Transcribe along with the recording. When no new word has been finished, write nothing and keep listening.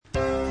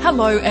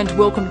Hello and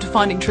welcome to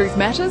Finding Truth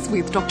Matters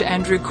with Dr.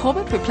 Andrew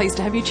Corbett. We're pleased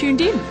to have you tuned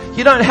in.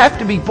 You don't have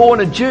to be born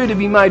a Jew to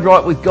be made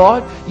right with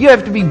God. You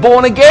have to be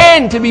born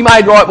again to be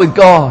made right with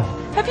God.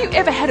 Have you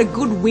ever had a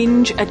good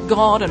whinge at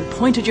God and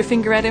pointed your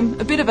finger at him?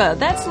 A bit of a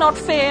that's not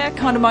fair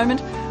kind of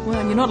moment?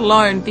 Well, you're not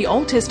alone. The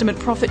Old Testament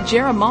prophet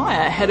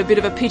Jeremiah had a bit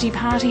of a pity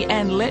party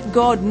and let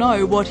God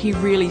know what he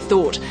really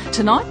thought.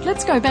 Tonight,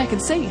 let's go back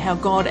and see how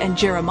God and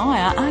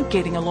Jeremiah are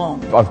getting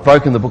along. I've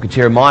broken the book of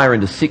Jeremiah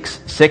into 6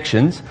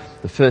 sections.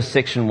 The first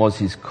section was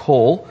his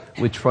call,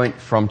 which went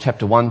from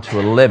chapter 1 to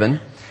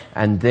 11.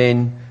 And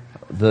then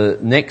the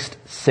next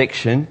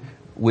section,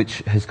 which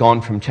has gone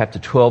from chapter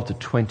 12 to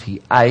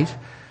 28,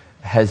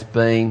 has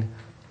been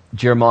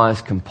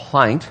Jeremiah's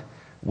complaint,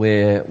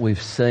 where we've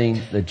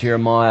seen that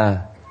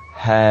Jeremiah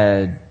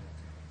had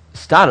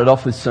started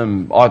off with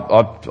some,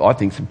 I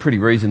think, some pretty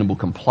reasonable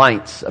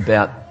complaints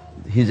about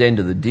his end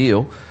of the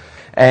deal.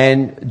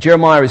 And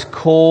Jeremiah is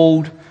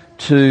called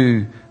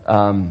to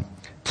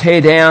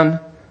tear down,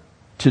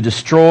 to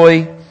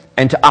destroy,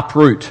 and to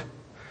uproot.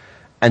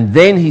 And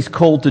then he's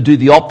called to do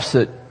the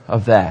opposite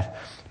of that,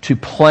 to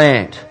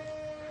plant,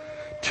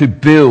 to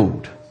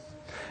build.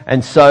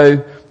 And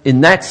so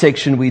in that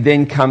section we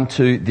then come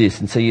to this.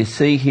 And so you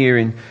see here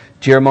in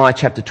Jeremiah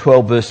chapter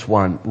 12 verse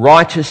 1,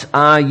 "Righteous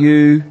are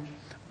you,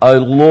 O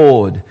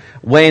Lord,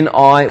 when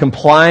I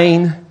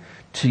complain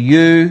to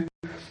you,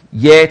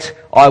 yet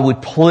I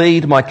would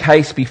plead my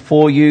case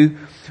before you.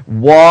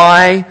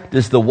 Why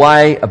does the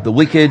way of the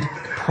wicked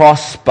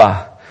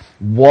prosper?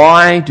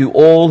 Why do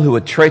all who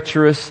are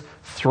treacherous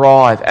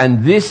thrive?"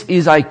 And this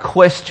is a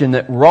question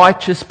that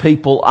righteous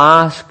people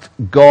asked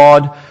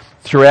God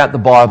throughout the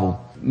Bible.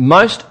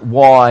 Most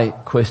why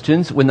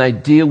questions, when they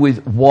deal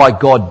with why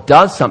God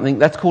does something,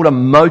 that's called a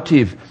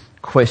motive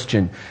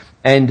question.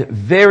 And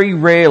very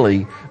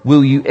rarely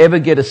will you ever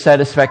get a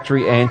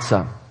satisfactory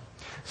answer.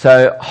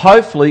 So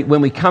hopefully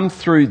when we come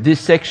through this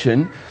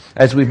section,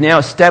 as we've now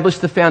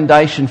established the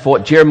foundation for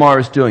what Jeremiah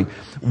is doing,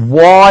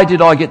 why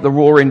did I get the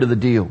raw end of the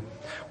deal?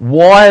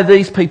 Why are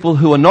these people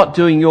who are not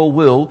doing your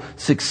will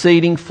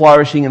succeeding,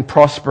 flourishing and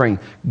prospering?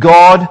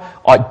 God,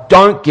 I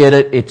don't get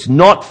it. It's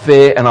not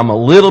fair and I'm a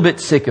little bit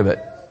sick of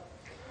it.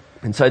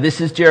 And so this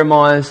is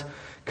Jeremiah's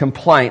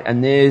complaint,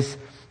 and there's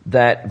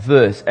that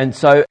verse. And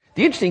so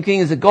the interesting thing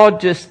is that God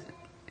just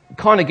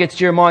kind of gets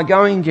Jeremiah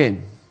going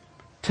again.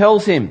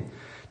 Tells him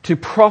to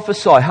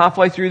prophesy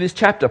halfway through this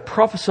chapter,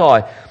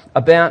 prophesy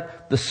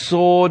about the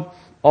sword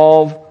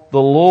of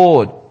the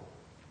Lord.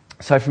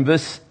 So from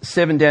verse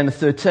 7 down to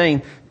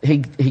 13, he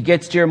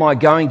gets Jeremiah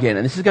going again.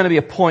 And this is going to be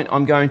a point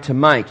I'm going to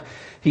make.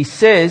 He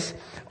says,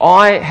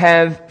 "I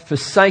have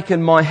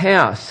forsaken my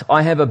house.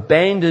 I have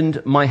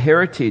abandoned my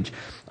heritage.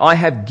 I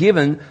have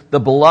given the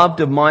beloved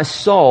of my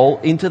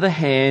soul into the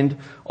hand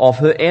of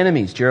her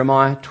enemies."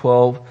 Jeremiah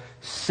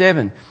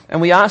 12:7.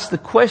 And we ask the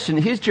question,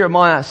 here's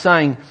Jeremiah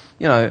saying,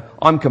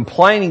 I'm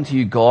complaining to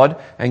you, God.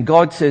 And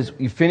God says,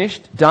 "You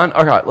finished? Done?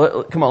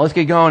 Okay, come on, let's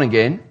get going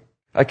again."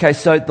 Okay,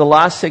 so the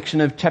last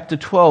section of chapter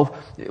 12,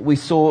 we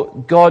saw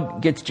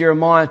God gets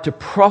Jeremiah to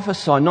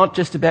prophesy not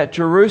just about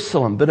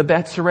Jerusalem, but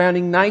about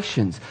surrounding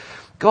nations.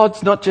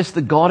 God's not just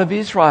the God of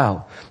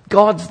Israel.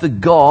 God's the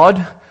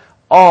God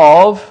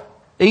of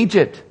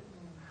Egypt.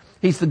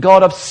 He's the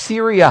God of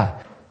Syria.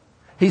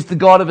 He's the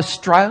God of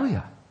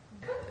Australia.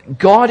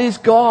 God is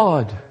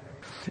God.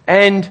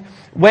 And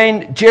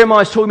when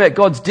Jeremiah is talking about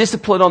God's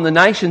discipline on the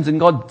nations and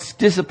God's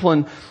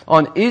discipline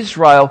on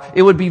Israel,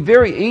 it would be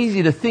very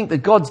easy to think that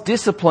God's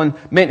discipline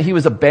meant he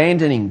was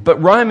abandoning. But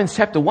Romans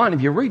chapter 1,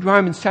 if you read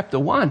Romans chapter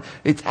 1,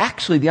 it's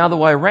actually the other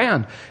way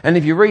around. And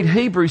if you read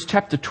Hebrews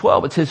chapter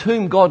 12, it says,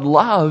 "Whom God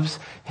loves,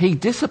 he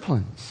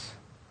disciplines."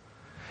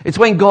 It's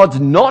when God's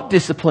not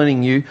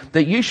disciplining you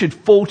that you should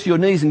fall to your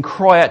knees and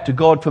cry out to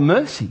God for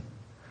mercy.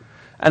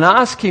 And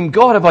ask him,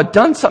 "God, have I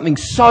done something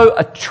so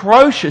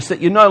atrocious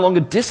that you're no longer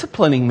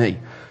disciplining me?"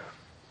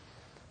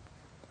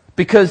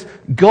 Because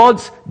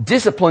God's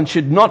discipline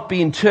should not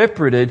be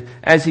interpreted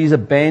as his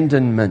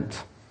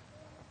abandonment.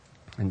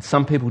 And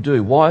some people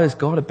do. Why has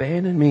God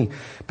abandoned me?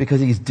 Because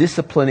he's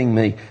disciplining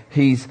me.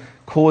 He's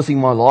causing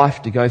my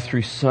life to go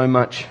through so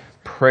much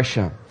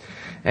pressure.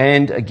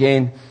 And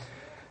again,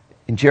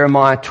 in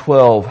Jeremiah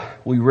 12,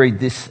 we read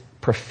this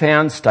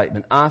profound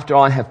statement: "After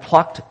I have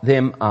plucked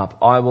them up,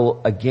 I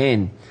will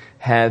again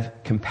have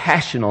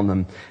compassion on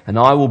them, and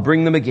I will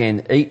bring them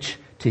again, each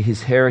to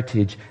his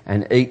heritage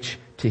and each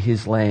to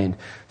his land."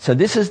 So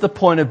this is the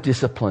point of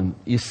discipline.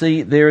 You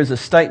see, there is a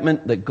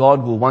statement that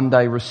God will one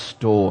day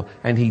restore,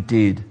 and he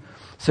did.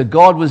 So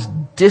God was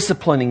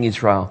disciplining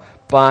Israel,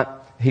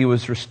 but he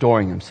was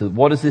restoring them. So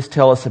what does this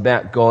tell us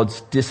about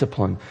God's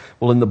discipline?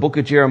 Well, in the book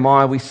of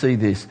Jeremiah, we see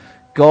this.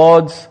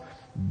 God's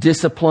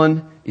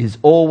discipline is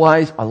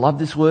always, I love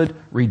this word,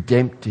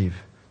 redemptive.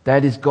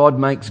 That is, God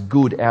makes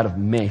good out of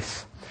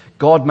mess.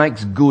 God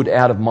makes good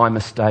out of my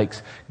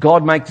mistakes.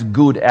 God makes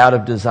good out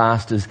of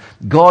disasters.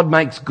 God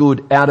makes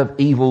good out of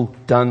evil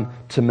done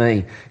to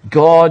me.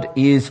 God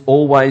is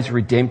always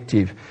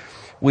redemptive.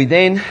 We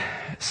then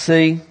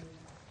see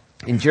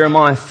in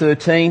Jeremiah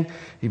 13,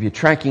 If you're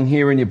tracking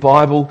here in your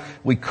Bible,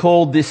 we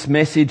called this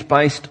message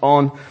based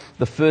on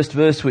the first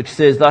verse, which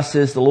says, "Thus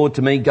says the Lord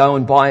to me, go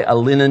and buy a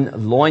linen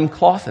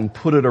loincloth and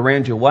put it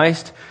around your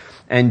waist,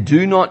 and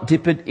do not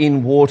dip it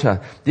in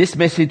water." This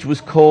message was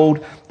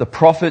called the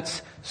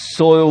prophet's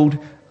soiled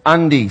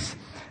undies.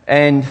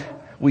 And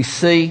we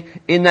see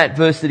in that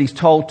verse that he's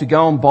told to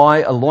go and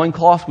buy a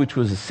loincloth, which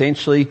was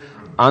essentially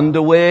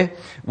underwear.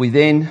 We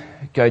then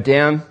go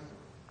down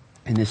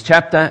in this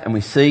chapter and we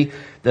see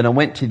that I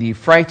went to the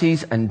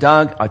Euphrates and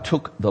dug. I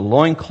took the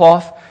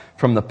loincloth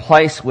from the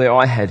place where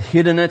I had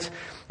hidden it,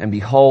 and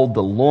behold,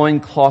 the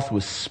loincloth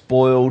was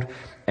spoiled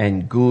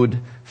and good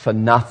for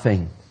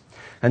nothing.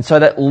 And so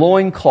that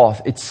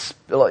loincloth, it's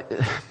like,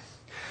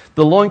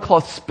 the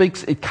loincloth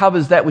speaks, it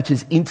covers that which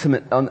is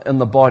intimate on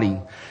the body.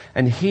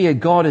 And here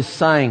God is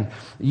saying,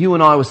 you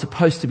and I were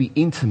supposed to be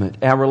intimate.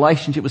 Our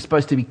relationship was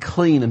supposed to be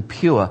clean and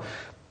pure.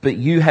 But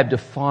you have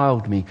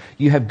defiled me.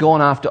 You have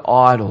gone after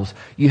idols.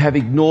 You have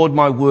ignored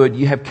my word.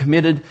 You have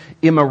committed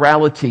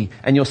immorality.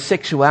 And your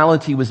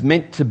sexuality was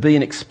meant to be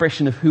an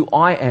expression of who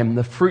I am,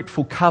 the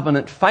fruitful,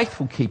 covenant,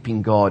 faithful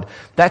keeping God.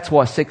 That's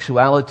why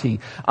sexuality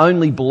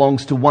only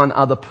belongs to one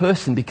other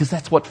person, because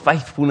that's what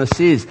faithfulness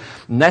is.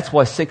 And that's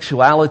why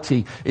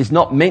sexuality is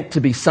not meant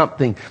to be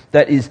something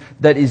that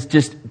is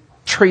just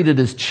treated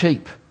as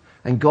cheap.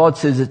 And God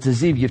says it's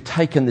as if you've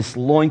taken this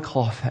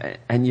loincloth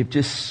and you've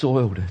just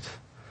soiled it.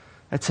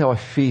 That's how I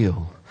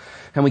feel.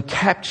 And we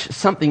capture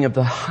something of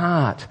the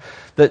heart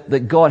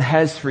that God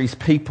has for his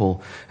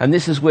people. And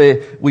this is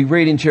where we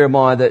read in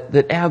Jeremiah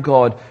that our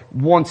God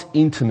wants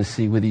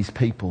intimacy with his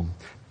people.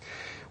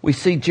 We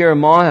see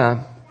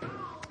Jeremiah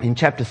in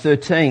chapter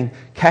 13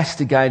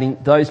 castigating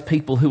those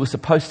people who were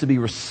supposed to be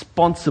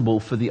responsible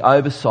for the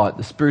oversight,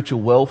 the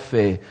spiritual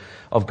welfare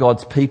of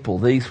God's people.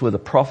 These were the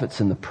prophets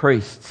and the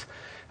priests.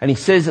 And he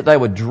says that they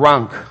were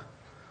drunk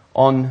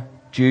on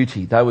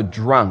duty. They were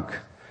drunk.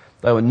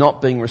 They were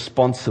not being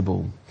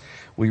responsible.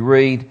 We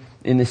read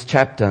in this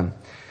chapter,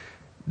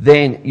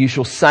 "Then you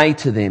shall say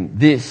to them,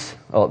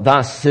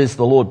 thus says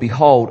the Lord,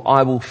 behold,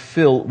 I will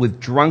fill with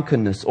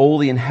drunkenness all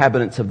the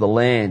inhabitants of the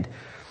land,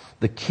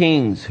 the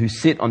kings who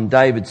sit on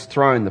David's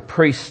throne, the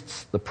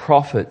priests, the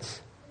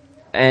prophets,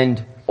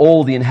 and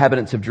all the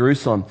inhabitants of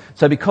Jerusalem."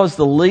 So because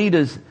the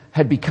leaders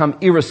had become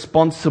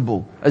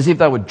irresponsible, as if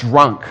they were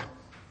drunk,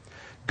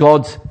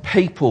 God's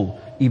people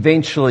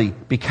eventually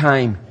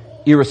became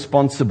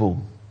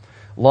irresponsible.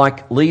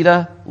 Like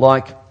leader,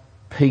 like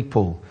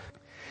people.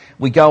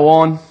 We go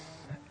on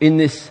in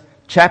this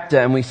chapter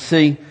and we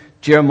see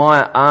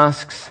Jeremiah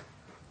asks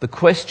the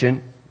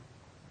question,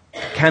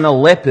 can a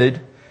leopard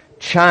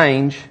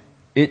change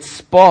its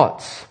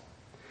spots?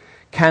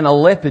 Can a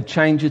leopard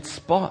change its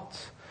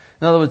spots?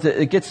 In other words,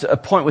 it gets to a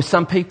point where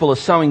some people are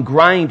so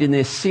ingrained in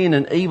their sin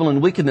and evil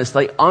and wickedness,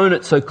 they own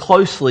it so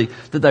closely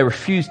that they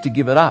refuse to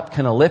give it up.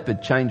 Can a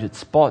leopard change its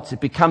spots?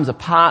 It becomes a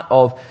part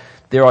of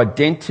their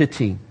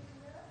identity.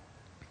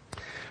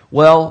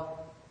 Well,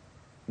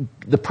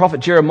 the prophet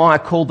Jeremiah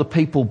called the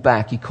people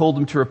back. He called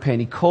them to repent.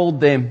 He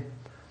called them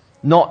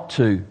not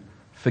to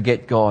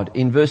forget God.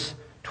 In verse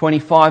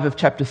 25 of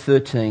chapter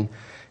 13,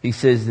 he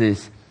says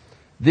this,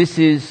 This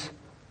is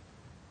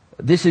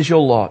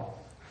your lot.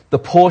 The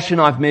portion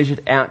I've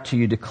measured out to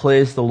you,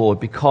 declares the Lord,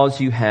 because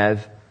you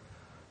have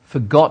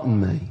forgotten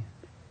me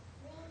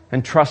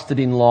and trusted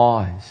in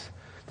lies.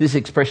 This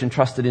expression,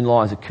 trusted in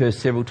lies, occurs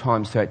several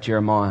times throughout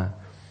Jeremiah.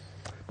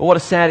 But what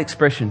a sad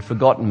expression,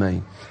 forgotten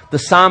me. The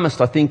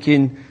psalmist, I think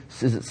is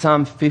it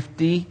Psalm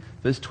 50,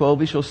 verse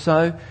 12-ish or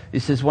so,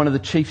 it says one of the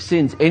chief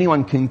sins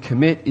anyone can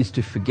commit is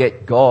to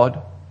forget God.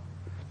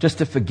 Just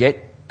to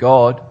forget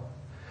God.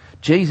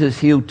 Jesus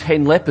healed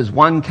 10 lepers.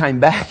 One came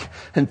back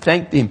and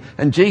thanked him.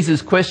 And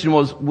Jesus' question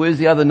was, where's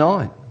the other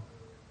 9?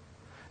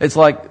 It's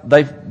like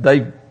they've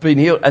been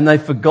healed and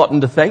they've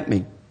forgotten to thank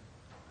me.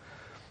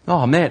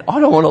 Oh man, I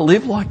don't want to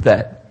live like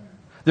that.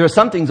 There are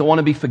some things I want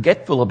to be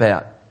forgetful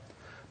about.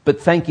 But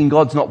thanking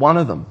God's not one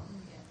of them.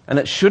 And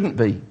it shouldn't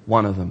be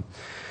one of them.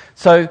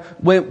 So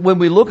when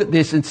we look at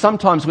this, and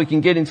sometimes we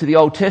can get into the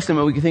Old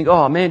Testament, we can think,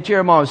 oh man,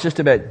 Jeremiah was just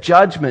about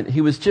judgment. He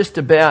was just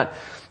about,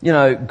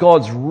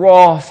 God's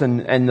wrath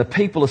and the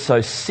people are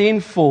so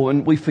sinful.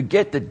 And we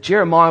forget that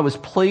Jeremiah was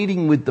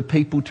pleading with the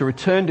people to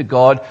return to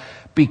God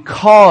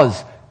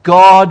because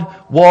God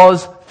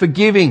was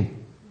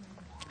forgiving.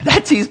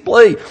 That's his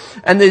plea.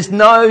 And there's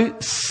no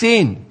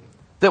sin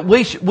that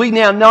we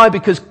now know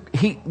because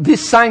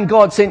this same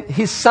God sent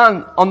his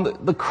son on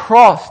the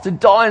cross to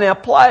die in our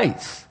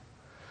place.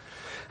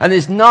 And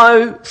there's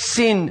no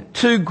sin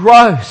too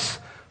gross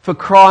for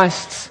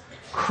Christ's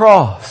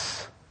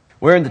cross.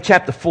 We're in the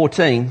chapter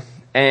 14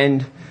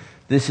 and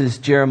this is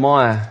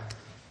Jeremiah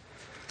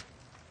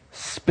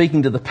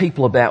speaking to the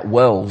people about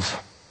wells.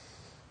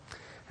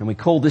 And we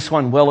call this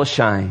one Well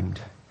Ashamed.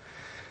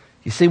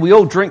 You see, we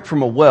all drink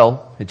from a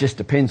well. It just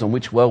depends on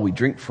which well we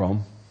drink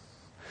from.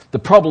 The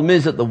problem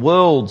is that the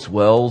world's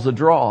wells are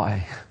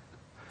dry.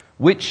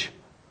 Which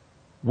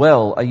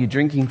well are you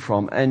drinking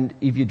from? And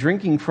if you're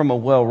drinking from a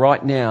well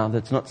right now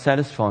that's not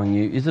satisfying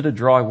you, is it a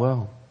dry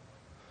well?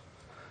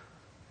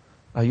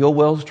 Are your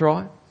wells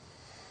dry?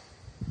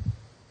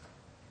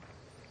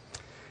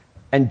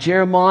 And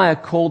Jeremiah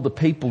called the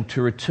people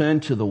to return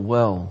to the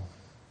well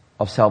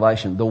of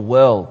salvation, the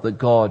well that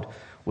God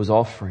was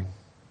offering.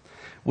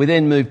 We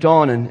then moved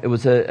on, and it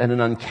was at an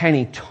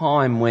uncanny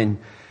time when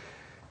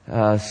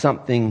I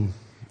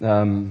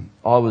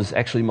was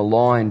actually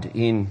maligned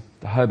in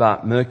the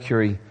Hobart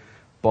Mercury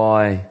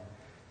by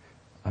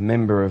a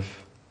member of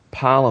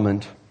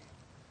Parliament,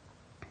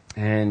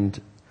 and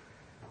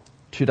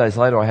 2 days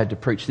later I had to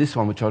preach this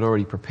one, which I'd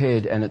already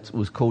prepared, and it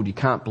was called "You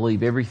Can't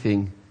Believe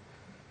Everything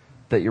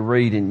That You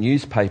Read in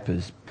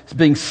Newspapers." It's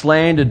being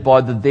slandered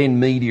by the then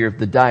media of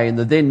the day, and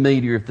the then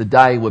media of the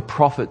day were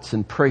prophets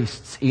and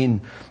priests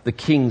in the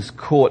king's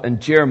court,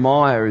 and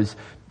Jeremiah is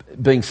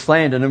being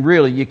slandered, and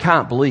really you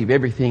can't believe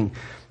everything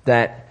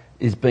that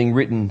is being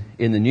written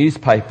in the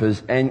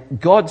newspapers.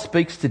 And God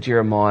speaks to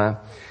Jeremiah,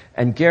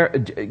 and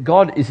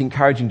God is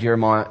encouraging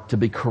Jeremiah to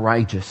be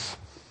courageous.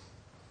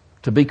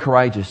 To be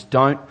courageous.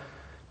 Don't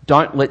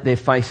let their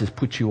faces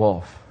put you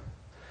off.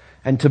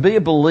 And to be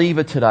a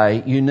believer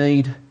today, you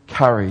need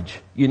courage.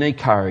 You need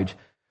courage.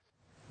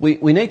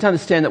 We need to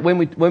understand that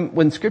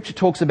when Scripture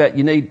talks about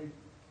you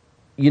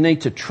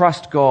need to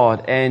trust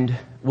God, and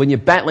when you're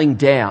battling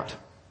doubt,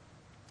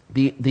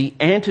 the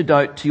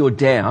antidote to your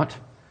doubt,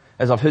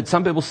 as I've heard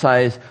some people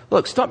say, is,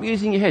 look, stop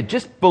using your head.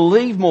 Just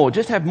believe more.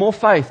 Just have more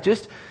faith.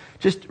 Just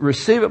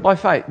receive it by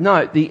faith.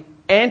 No, the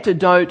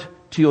antidote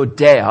to your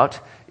doubt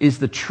is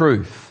the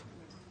truth.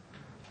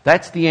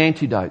 That's the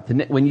antidote.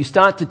 When you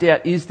start to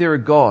doubt, is there a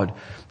God?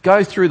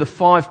 Go through the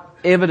 5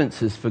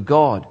 evidences for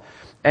God,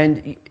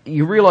 and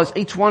you realise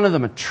each one of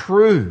them are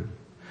true.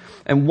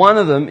 And one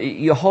of them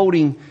you're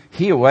holding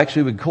here, or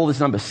actually we call this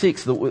number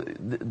 6, the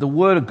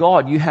Word of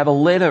God. You have a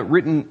letter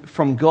written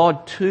from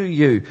God to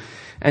you,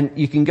 and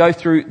you can go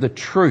through the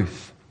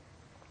truth.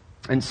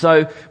 And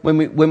so when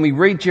we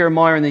read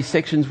Jeremiah in these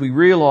sections, we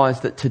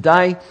realise that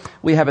today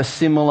we have a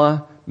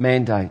similar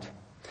mandate.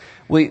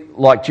 We,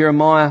 like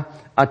Jeremiah,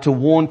 are to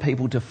warn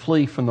people to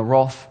flee from the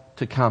wrath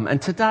to come.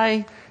 And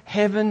today,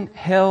 heaven,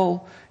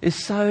 hell is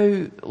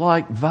so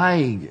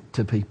vague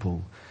to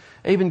people.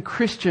 Even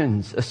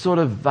Christians are sort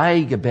of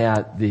vague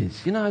about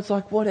this. It's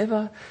like,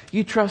 whatever.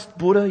 You trust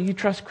Buddha, you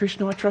trust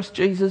Krishna, I trust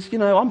Jesus.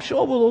 I'm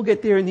sure we'll all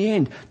get there in the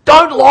end.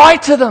 Don't lie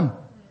to them.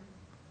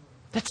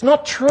 That's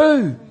not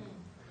true.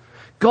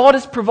 God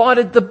has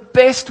provided the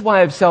best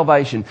way of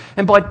salvation.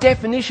 And by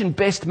definition,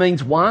 best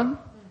means one.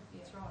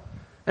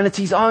 And it's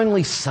His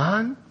only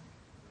Son.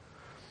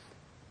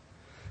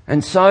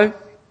 And so,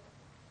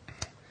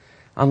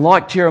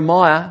 unlike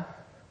Jeremiah,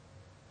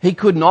 he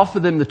couldn't offer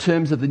them the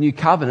terms of the new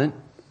covenant.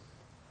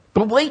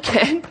 But we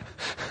can.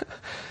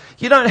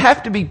 You don't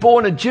have to be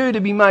born a Jew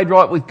to be made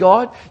right with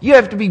God. You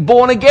have to be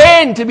born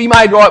again to be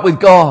made right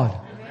with God.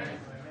 Amen.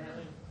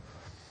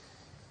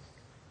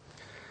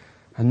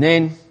 And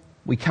then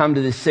we come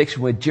to this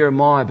section where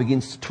Jeremiah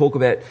begins to talk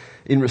about,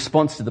 in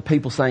response to the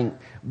people saying,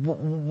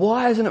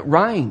 why hasn't it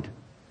rained?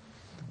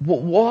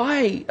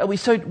 Why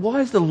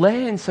is the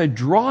land so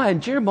dry?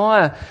 And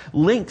Jeremiah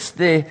links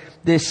their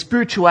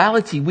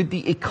spirituality with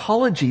the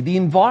ecology, the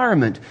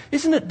environment.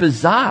 Isn't it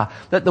bizarre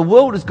that the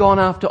world has gone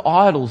after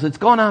idols? It's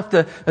gone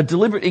after a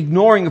deliberate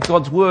ignoring of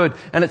God's word,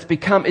 and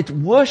it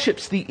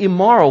worships the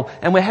immoral,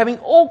 and we're having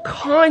all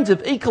kinds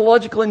of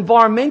ecological,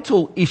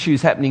 environmental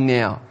issues happening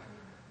now.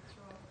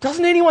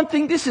 Doesn't anyone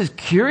think this is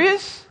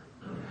curious?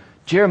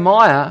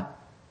 Jeremiah,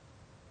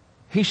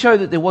 he showed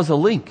that there was a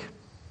link.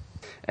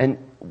 And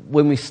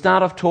when we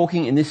start off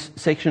talking in this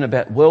section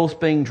about wells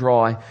being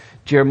dry,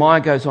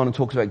 Jeremiah goes on and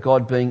talks about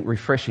God being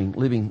refreshing,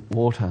 living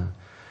water.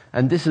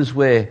 And this is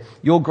where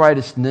your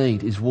greatest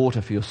need is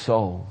water for your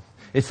soul.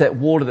 It's that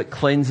water that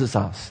cleanses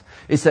us.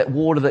 It's that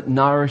water that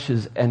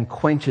nourishes and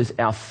quenches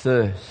our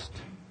thirst.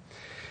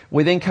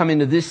 We then come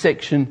into this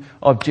section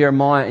of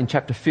Jeremiah in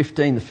chapter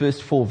 15, the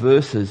first 4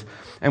 verses,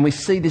 and we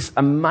see this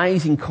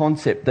amazing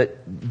concept that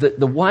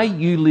the way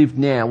you live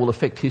now will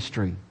affect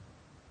history.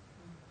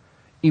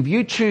 If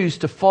you choose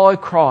to follow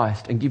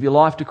Christ and give your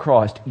life to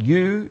Christ,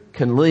 you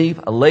can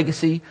leave a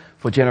legacy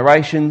for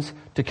generations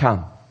to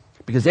come.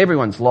 Because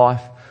everyone's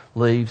life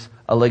leaves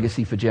a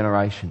legacy for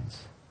generations.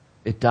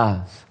 It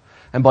does.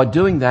 And by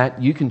doing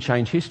that, you can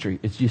change history.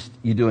 It's just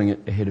you're doing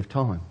it ahead of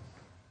time.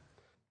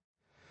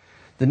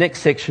 The next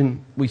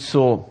section we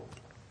saw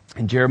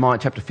in Jeremiah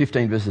chapter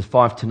 15 verses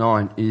 5 to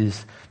 9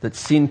 is that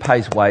sin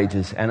pays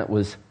wages, and it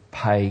was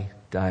pay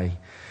day.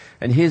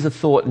 And here's a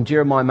thought, and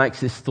Jeremiah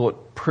makes this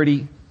thought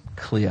pretty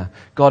clear.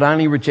 God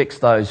only rejects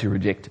those who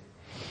reject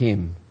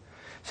Him.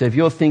 So if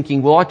you're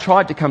thinking, well, I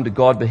tried to come to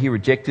God, but He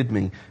rejected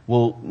me.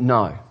 Well,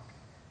 no.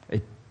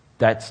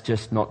 That's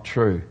just not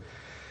true.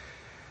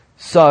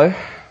 So,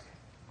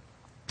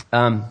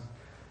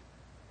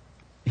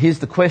 here's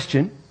the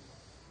question.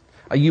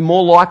 Are you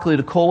more likely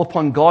to call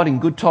upon God in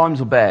good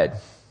times or bad?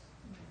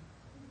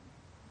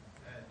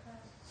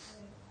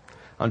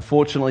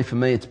 Unfortunately for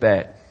me, it's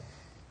bad.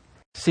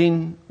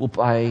 Sin will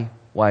pay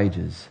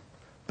wages.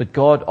 But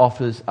God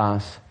offers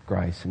us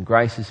grace, and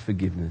grace is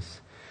forgiveness.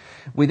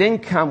 We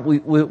then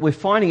we're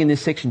finding in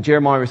this section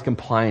Jeremiah is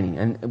complaining,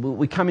 and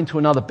we come into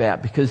another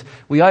bout because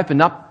we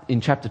open up in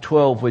chapter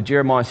 12 where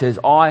Jeremiah says,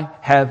 I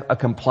have a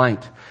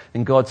complaint.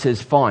 And God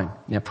says, fine,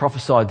 now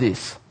prophesy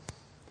this.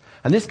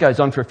 And this goes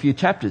on for a few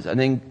chapters. And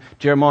then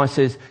Jeremiah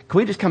says, can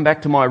we just come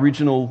back to my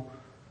original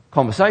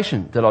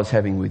conversation that I was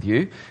having with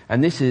you?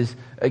 And this is,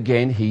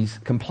 again, he's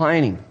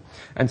complaining.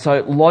 And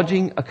so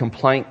lodging a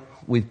complaint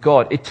with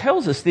God, it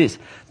tells us this,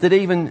 that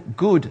even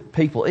good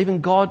people,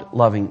 even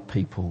God-loving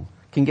people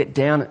can get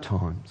down at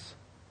times.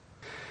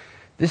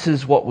 This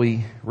is what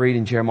we read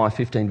in Jeremiah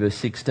 15 verse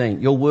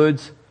 16. Your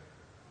words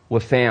were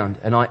found,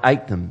 and I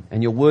ate them,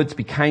 and your words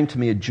became to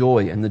me a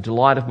joy and the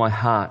delight of my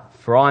heart,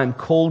 for I am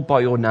called by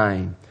your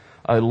name,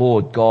 O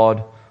Lord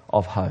God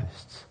of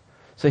hosts.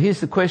 So here's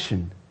the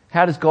question.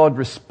 How does God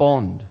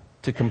respond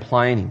to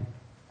complaining?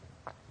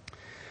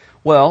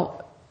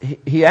 Well,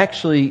 he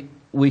actually,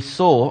 we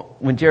saw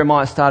when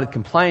Jeremiah started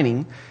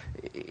complaining,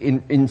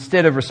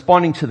 instead of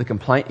responding to the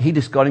complaint, he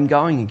just got him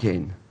going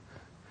again.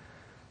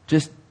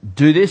 Just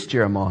do this,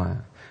 Jeremiah.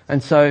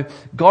 And so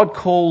God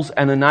calls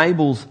and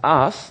enables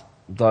us,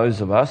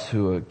 those of us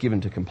who are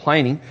given to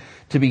complaining,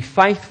 to be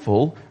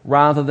faithful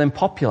rather than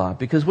popular,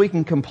 because we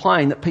can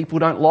complain that people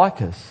don't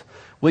like us.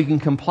 We can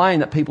complain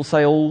that people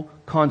say all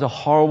kinds of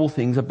horrible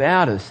things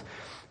about us,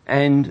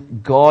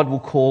 and God will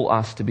call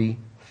us to be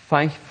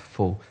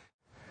faithful.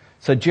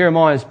 So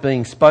Jeremiah is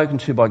being spoken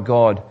to by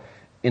God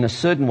in a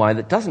certain way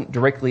that doesn't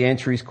directly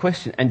answer his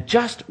question. And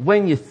just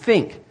when you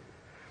think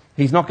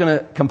he's not going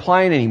to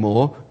complain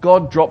anymore,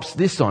 God drops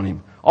this on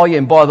him. Oh yeah,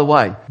 and by the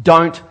way,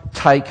 don't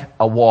take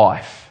a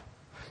wife.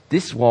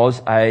 This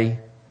was an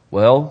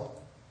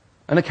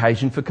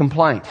occasion for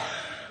complaint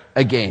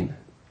again.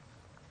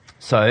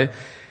 So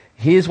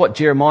here's what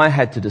Jeremiah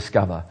had to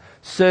discover.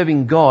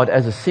 Serving God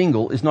as a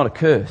single is not a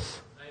curse.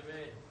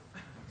 Amen.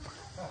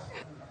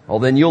 Well,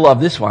 then you'll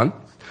love this one.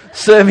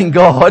 Serving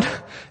God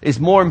is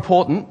more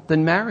important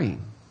than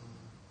marrying.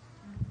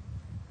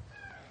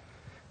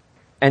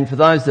 And for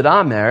those that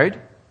are married,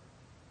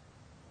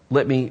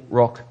 let me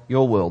rock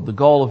your world. The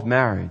goal of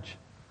marriage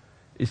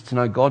is to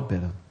know God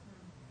better.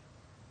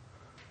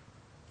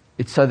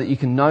 It's so that you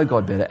can know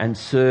God better and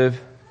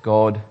serve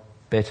God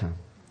better.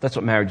 That's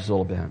what marriage is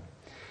all about.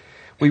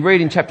 We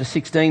read in chapter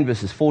 16,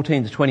 verses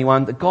 14 to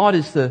 21, that God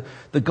is the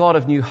God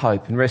of new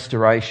hope and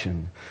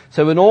restoration.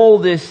 So in all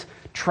this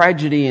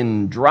tragedy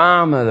and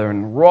drama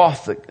and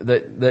wrath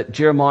that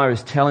Jeremiah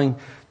is telling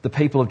the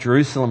people of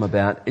Jerusalem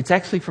about, it's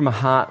actually from a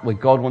heart where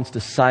God wants to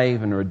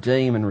save and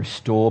redeem and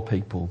restore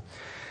people.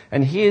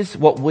 And here's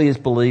what we as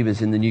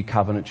believers in the new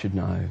covenant should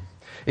know.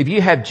 If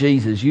you have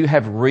Jesus, you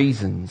have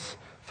reasons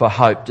for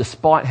hope,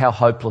 despite how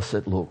hopeless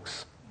it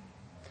looks.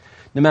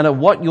 No matter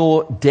what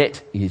your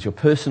debt is, your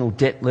personal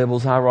debt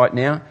levels are right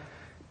now,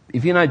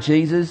 if you know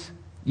Jesus,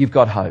 you've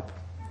got hope.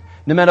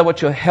 No matter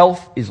what your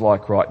health is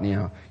like right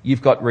now,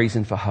 you've got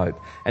reason for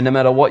hope. And no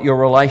matter what your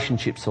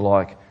relationships are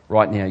like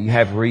right now, you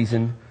have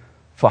reason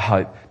for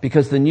hope.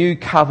 Because the new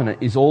covenant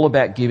is all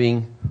about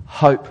giving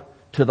hope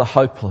to the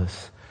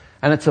hopeless.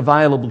 And it's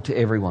available to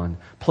everyone.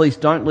 Please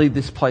don't leave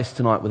this place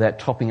tonight without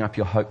topping up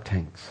your hope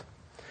tanks.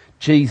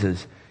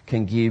 Jesus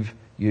can give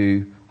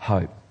you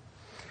hope.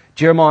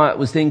 Jeremiah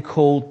was then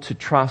called to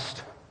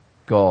trust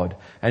God.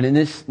 And in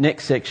this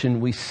next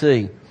section we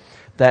see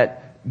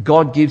that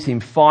God gives him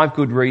 5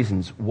 good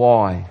reasons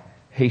why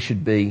he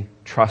should be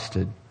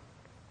trusted.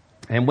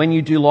 And when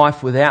you do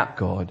life without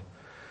God,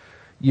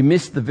 you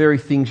miss the very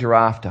things you're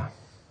after.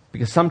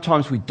 Because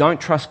sometimes we don't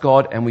trust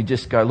God and we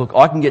just go, look,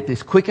 I can get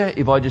this quicker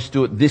if I just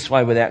do it this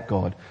way without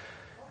God.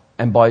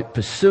 And by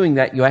pursuing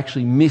that, you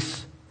actually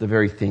miss the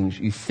very things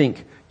you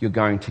think you're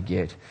going to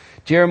get.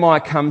 Jeremiah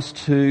comes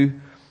to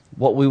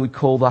what we would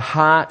call the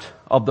heart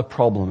of the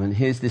problem. And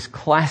here's this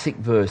classic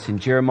verse in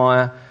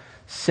Jeremiah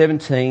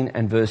 17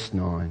 and verse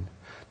 9.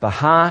 The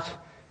heart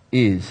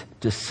is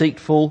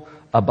deceitful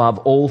above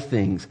all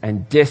things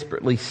and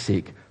desperately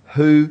sick.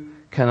 Who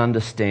can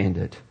understand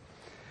it?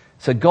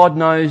 So God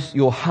knows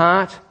your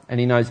heart and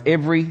he knows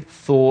every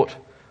thought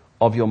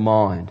of your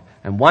mind.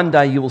 And one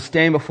day you will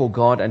stand before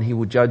God and he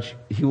will judge,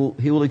 he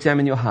will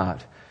examine your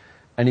heart.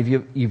 And if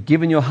you've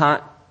given your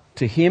heart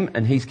to him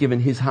and he's given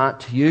his heart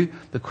to you,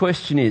 the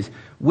question is,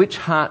 which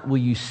heart will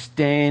you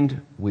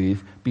stand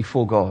with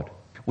before God?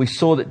 We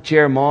saw that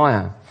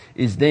Jeremiah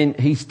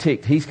he's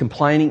ticked, he's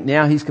complaining,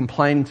 now he's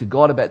complaining to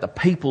God about the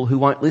people who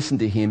won't listen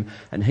to him,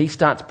 and he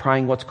starts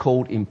praying what's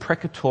called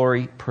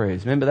imprecatory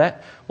prayers. Remember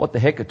that? What the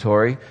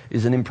heckatory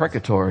is an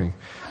imprecatory.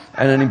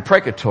 And an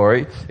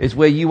imprecatory is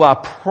where you are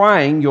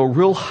praying your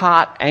real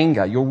heart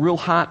anger, your real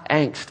heart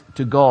angst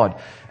to God.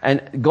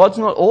 And God's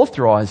not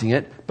authorizing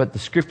it, but the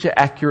scripture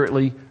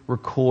accurately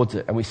records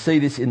it. And we see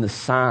this in the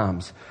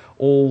Psalms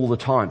all the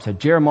time. So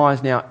Jeremiah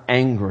is now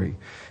angry.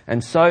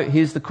 And so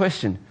here's the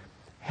question.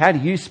 How do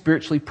you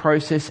spiritually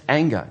process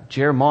anger?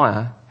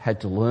 Jeremiah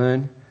had to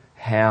learn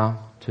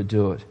how to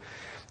do it.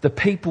 The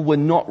people were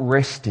not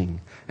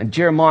resting. And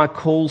Jeremiah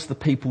calls the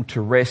people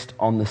to rest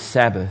on the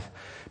Sabbath.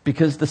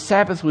 Because the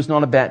Sabbath was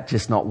not about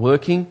just not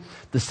working.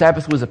 The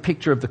Sabbath was a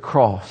picture of the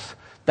cross.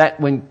 That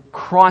when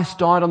Christ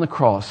died on the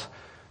cross,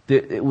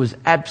 it was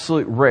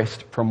absolute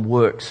rest from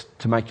works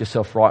to make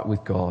yourself right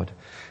with God.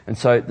 And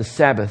so the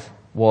Sabbath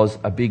was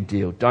a big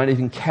deal. Don't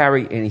even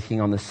carry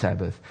anything on the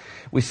Sabbath.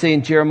 We see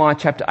in Jeremiah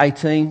chapter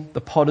 18,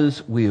 the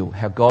potter's wheel,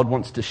 how God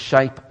wants to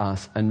shape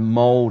us and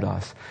mould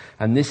us.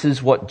 And this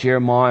is what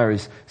Jeremiah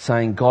is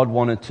saying God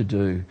wanted to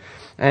do.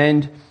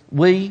 And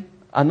we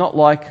are not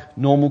like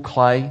normal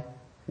clay.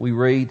 We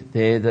read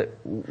there that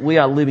we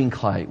are living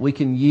clay. We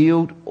can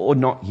yield or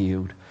not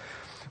yield.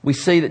 We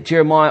see that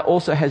Jeremiah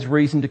also has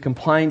reason to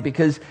complain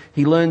because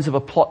he learns of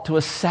a plot to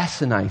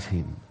assassinate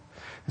him.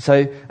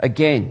 So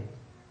again,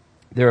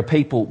 there are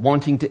people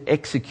wanting to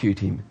execute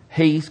him.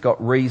 He's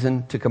got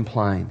reason to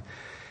complain.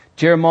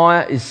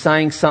 Jeremiah is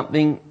saying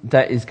something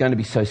that is going to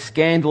be so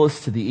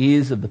scandalous to the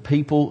ears of the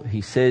people.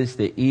 He says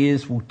their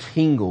ears will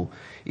tingle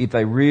if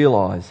they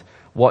realise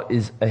what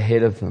is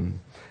ahead of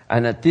them.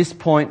 And at this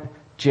point,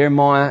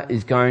 Jeremiah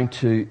is going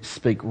to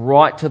speak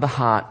right to the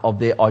heart of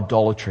their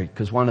idolatry,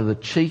 because one of the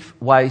chief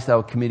ways they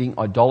were committing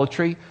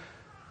idolatry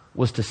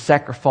was to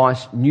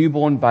sacrifice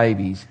newborn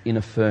babies in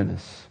a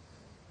furnace.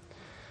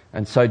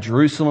 And so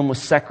Jerusalem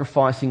was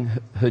sacrificing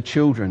her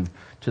children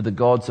to the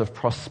gods of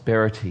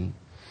prosperity.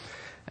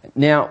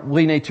 Now,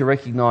 we need to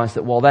recognise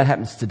that while that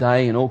happens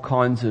today in all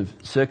kinds of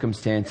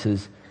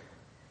circumstances,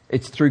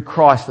 it's through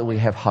Christ that we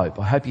have hope.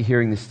 I hope you're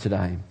hearing this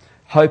today.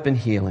 Hope and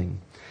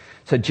healing.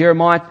 So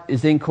Jeremiah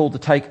is then called to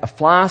take a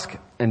flask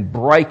and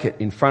break it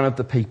in front of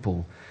the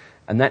people.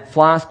 And that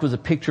flask was a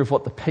picture of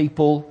what the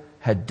people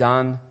had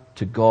done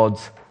to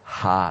God's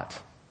heart.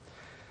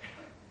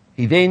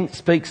 He then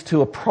speaks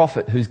to a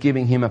prophet who's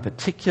giving him a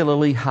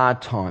particularly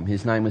hard time.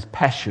 His name was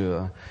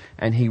Pashur,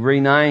 and he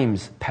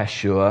renames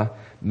Pashur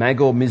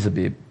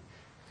Magor-Mizabib.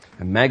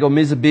 And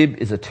Magor-Mizabib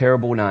is a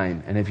terrible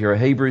name. And if you're a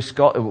Hebrew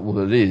scholar, well,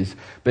 it is,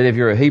 but if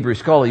you're a Hebrew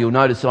scholar, you'll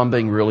notice that I'm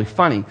being really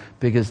funny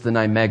because the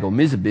name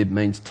Magor-Mizabib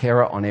means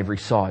terror on every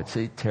side.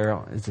 See,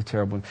 terror is a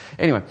terrible...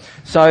 Anyway,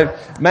 so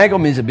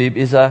Magor-Mizabib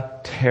is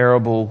a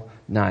terrible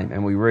name,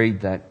 and we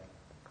read that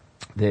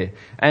there.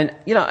 And,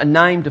 you know, a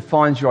name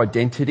defines your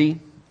identity,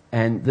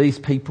 and these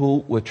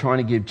people were trying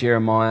to give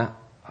Jeremiah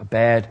a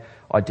bad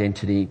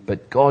identity,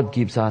 but God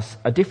gives us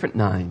a different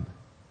name.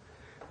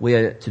 We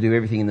are to do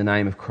everything in the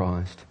name of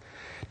Christ.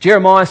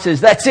 Jeremiah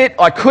says, that's it,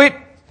 I quit.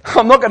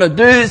 I'm not going to do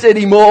this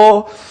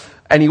anymore.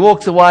 And he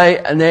walks away,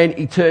 and then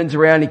he turns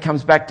around, he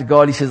comes back to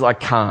God, he says, I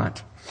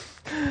can't.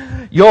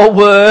 Your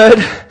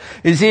word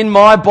is in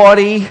my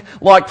body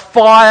like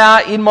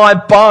fire in my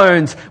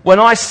bones. When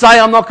I say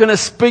I'm not going to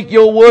speak,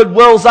 your word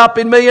wells up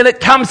in me and it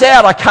comes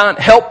out. I can't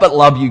help but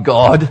love you,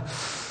 God.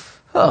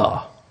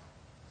 Oh,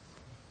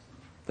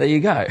 there you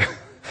go.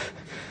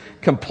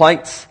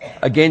 Complaints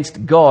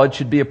against God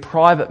should be a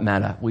private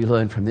matter, we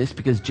learn from this,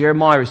 because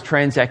Jeremiah is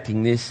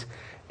transacting this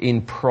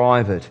in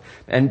private.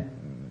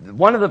 And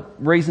one of the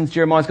reasons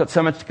Jeremiah's got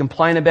so much to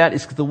complain about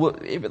is because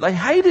they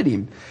hated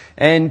him.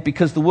 And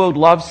because the world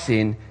loves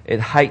sin, it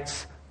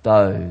hates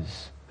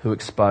those who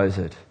expose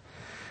it.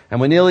 And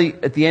we're nearly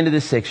at the end of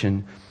this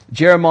section.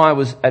 Jeremiah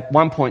was at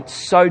one point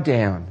so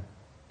down,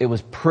 it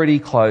was pretty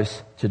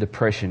close to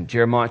depression.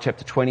 Jeremiah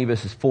chapter 20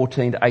 verses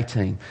 14 to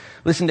 18.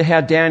 Listen to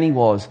how down he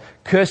was.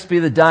 Cursed be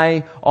the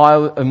day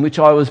in which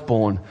I was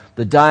born,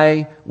 the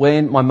day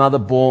when my mother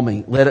bore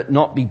me. Let it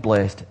not be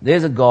blessed.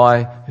 There's a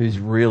guy who's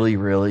really,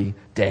 really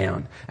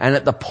down. And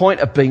at the point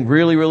of being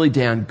really, really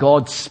down,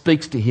 God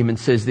speaks to him and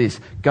says this,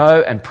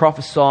 go and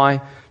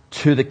prophesy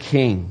to the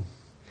king.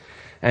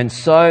 And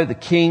so the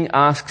king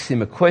asks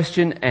him a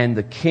question, and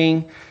the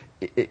king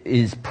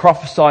is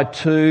prophesied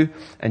to,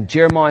 and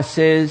Jeremiah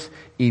says,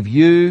 if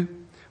you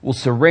will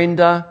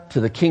surrender to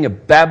the king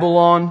of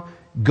Babylon,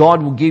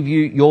 God will give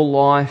you your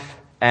life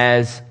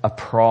as a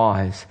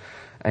prize.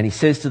 And he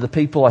says to the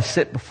people, I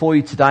set before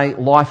you today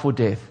life or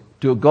death.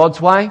 Do it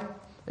God's way,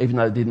 even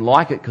though they didn't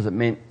like it because it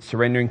meant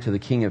surrendering to the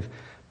king of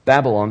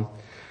Babylon,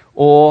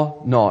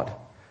 or not.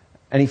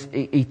 And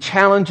he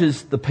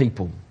challenges the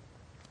people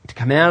to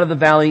come out of the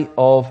valley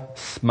of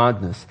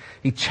smugness.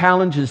 He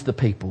challenges the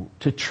people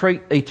to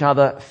treat each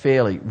other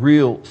fairly,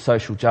 real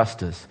social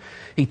justice.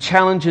 He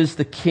challenges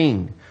the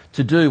king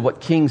to do what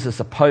kings are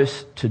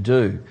supposed to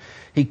do.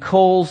 He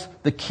calls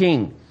the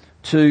king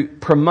to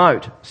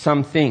promote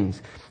some things.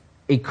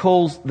 He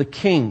calls the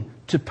king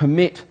to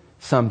permit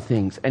some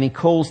things. And he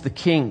calls the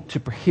king to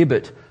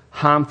prohibit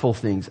harmful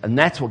things. And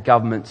that's what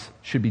governments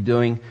should be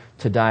doing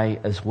today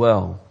as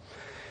well.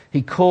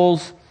 He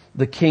calls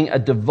the king a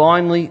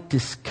divinely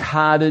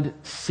discarded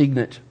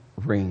signet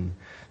ring.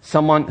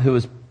 Someone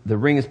the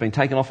ring has been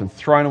taken off and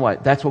thrown away.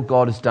 That's what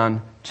God has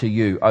done to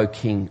you, O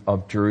King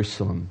of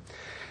Jerusalem.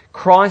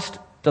 Christ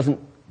doesn't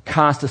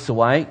cast us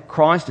away.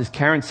 Christ, as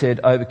Karen said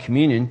over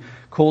communion,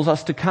 calls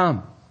us to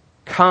come.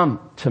 Come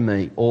to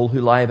me, all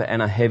who labour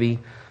and are heavy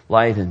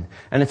laden.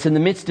 And it's in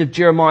the midst of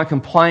Jeremiah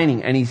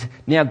complaining, and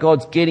now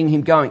God's getting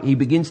him going. He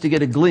begins to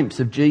get a glimpse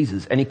of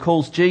Jesus, and he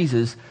calls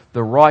Jesus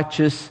the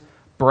righteous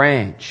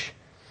branch.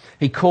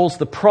 He calls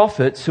the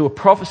prophets who are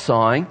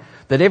prophesying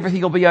that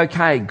everything will be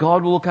okay,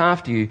 God will look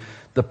after you,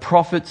 the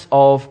prophets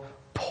of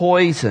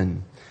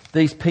poison.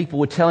 These people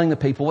were telling the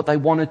people what they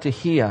wanted to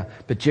hear,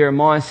 but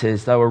Jeremiah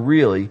says they were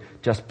really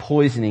just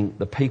poisoning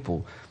the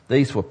people.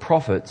 These were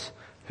prophets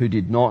who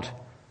did not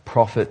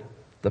profit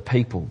the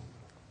people.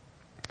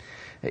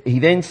 He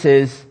then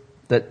says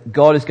that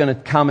God is going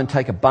to come and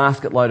take a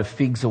basket load of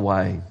figs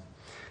away.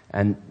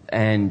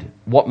 And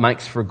what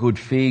makes for a good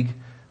fig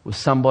was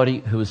somebody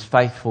who is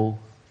faithful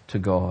to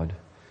God.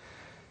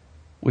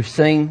 We've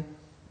seen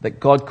that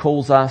God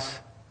calls us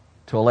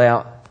to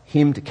allow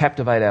Him to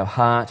captivate our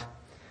heart.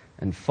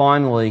 And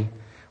finally,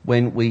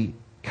 when we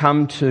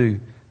come to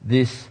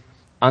this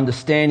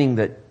understanding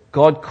that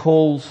God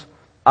calls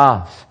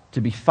us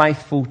to be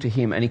faithful to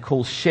Him, and He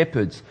calls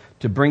shepherds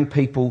to bring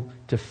people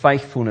to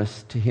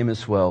faithfulness to Him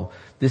as well.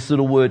 This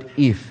little word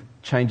 "if"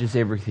 changes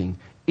everything.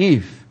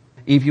 If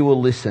you will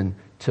listen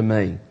to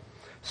me.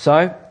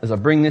 So, as I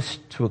bring this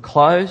to a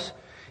close,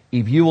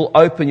 if you will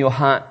open your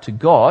heart to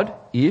God,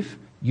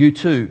 you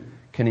too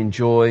can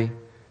enjoy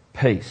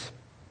peace.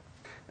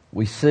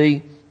 We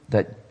see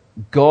that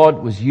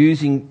God was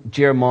using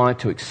Jeremiah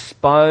to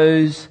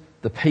expose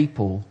the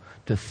people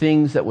to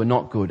things that were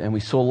not good. And we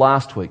saw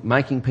last week,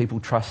 making people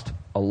trust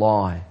a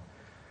lie.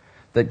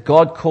 That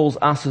God calls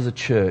us as a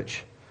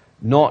church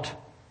not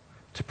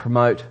to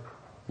promote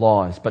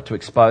lies, but to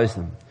expose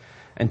them.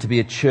 And to be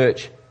a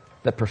church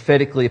that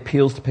prophetically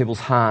appeals to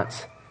people's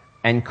hearts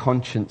and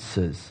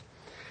consciences.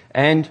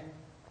 And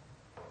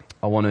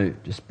I want to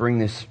just bring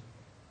this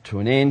to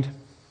an end.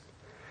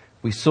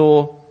 We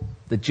saw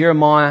that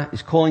Jeremiah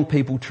is calling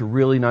people to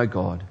really know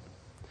God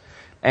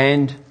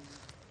and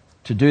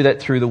to do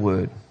that through the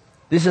Word.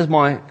 This is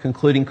my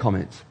concluding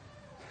comments.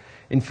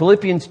 In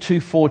Philippians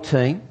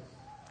 2:14,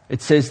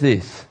 it says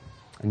this,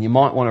 and you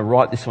might want to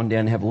write this one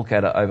down and have a look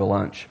at it over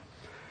lunch.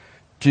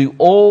 Do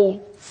all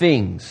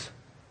things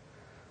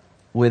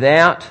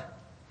without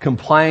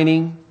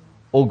complaining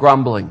or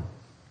grumbling.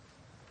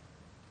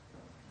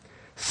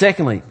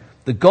 Secondly,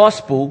 the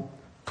gospel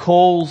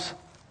calls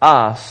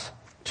us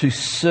to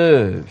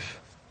serve,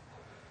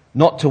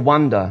 not to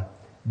wonder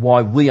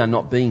why we are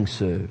not being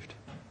served.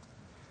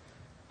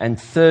 And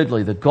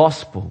thirdly, the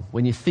gospel,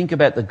 when you think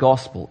about the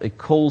gospel, it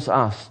calls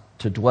us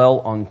to dwell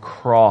on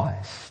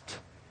Christ.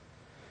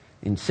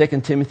 In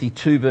 2 Timothy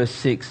 2 verse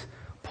 6,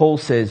 Paul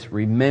says,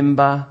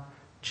 remember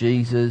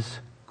Jesus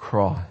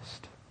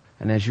Christ.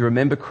 And as you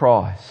remember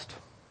Christ,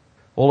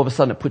 all of a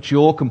sudden it puts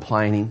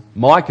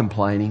my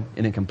complaining,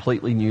 in a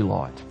completely new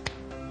light.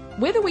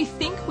 Whether we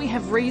think we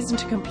have reason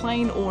to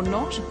complain or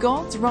not,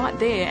 God's right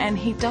there and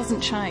He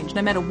doesn't change,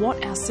 no matter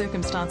what our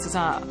circumstances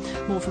are.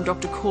 More from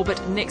Dr. Corbett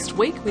next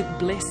week with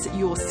Bless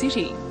Your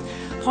City.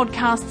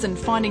 Podcasts and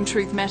Finding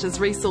Truth Matters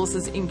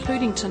resources,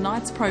 including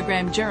tonight's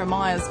program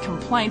Jeremiah's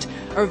Complaint,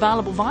 are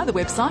available via the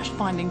website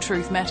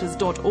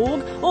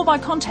findingtruthmatters.org or by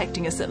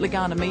contacting us at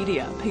Legana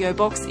Media, PO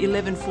Box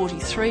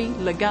 1143,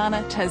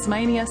 Legana,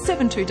 Tasmania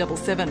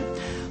 7277.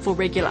 For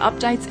regular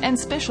updates and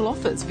special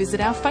offers, visit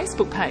our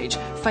Facebook page,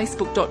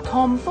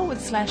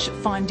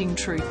 facebook.com/Finding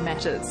Truth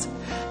Matters.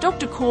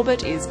 Dr.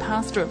 Corbett is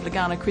pastor of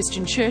Legana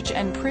Christian Church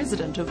and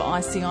president of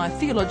ICI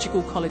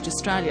Theological College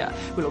Australia.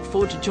 We look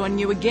forward to joining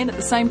you again at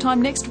the same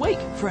time next week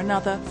for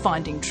another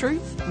Finding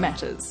Truth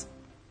Matters.